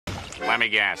Let me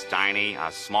guess, Tiny.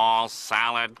 A small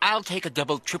salad? I'll take a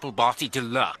double triple bossy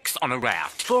deluxe on a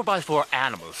raft. 4x4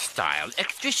 animal style.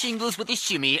 Extra shingles with a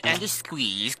shimmy and a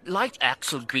squeeze. Light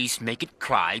axle grease, make it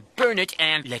cry. Burn it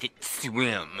and let it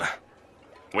swim.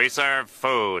 We serve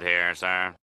food here,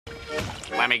 sir.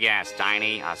 Let me guess,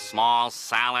 Tiny. A small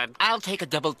salad? I'll take a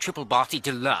double triple bossy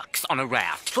deluxe on a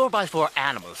raft. 4x4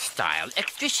 animal style.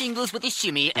 Extra shingles with a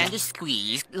shimmy and a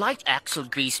squeeze. Light axle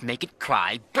grease, make it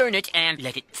cry. Burn it and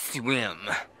let it swim.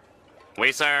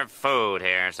 We serve food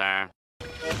here, sir.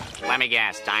 Let me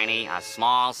guess, Tiny. A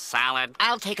small salad?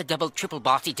 I'll take a double triple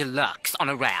bossy deluxe on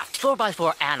a raft.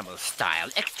 4x4 animal style.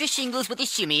 Extra shingles with a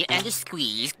shimmy and a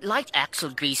squeeze. Light axle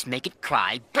grease, make it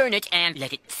cry. Burn it and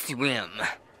let it swim.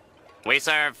 We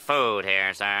serve food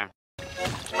here, sir.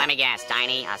 Let me guess,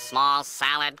 Tiny. A small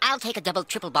salad? I'll take a double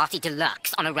triple bossy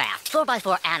deluxe on a raft.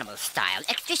 4x4 animal style.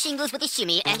 Extra shingles with a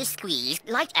shimmy and a squeeze.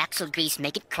 Light axle grease,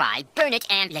 make it cry. Burn it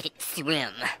and let it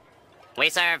swim. We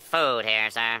serve food here,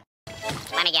 sir.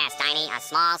 Let me guess, Tiny. A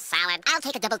small salad? I'll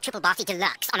take a double triple bossy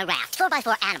deluxe on a raft.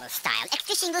 4x4 animal style.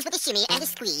 Extra shingles with a shimmy and a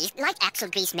squeeze. Light axle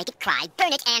grease, make it cry.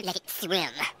 Burn it and let it swim.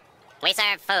 We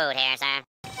serve food here, sir.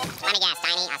 Let me guess,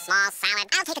 Tiny. A small salad?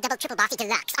 I'll take a double triple bossy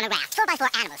deluxe on a raft. 4x4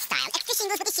 animal style. Extra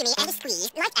shingles with a shimmy and a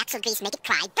squeeze. Light axle grease, make it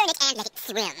cry. Burn it and let it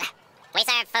swim. We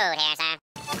serve food here, sir.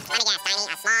 Let me guess, Tiny.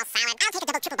 A small salad? I'll take a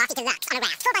double triple bossy deluxe on a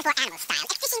raft. 4x4 animal style.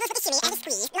 Extra shingles with a shimmy and a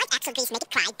squeeze. Light axle grease, make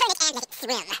it cry. Burn it and let it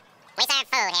swim. We serve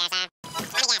food here, sir.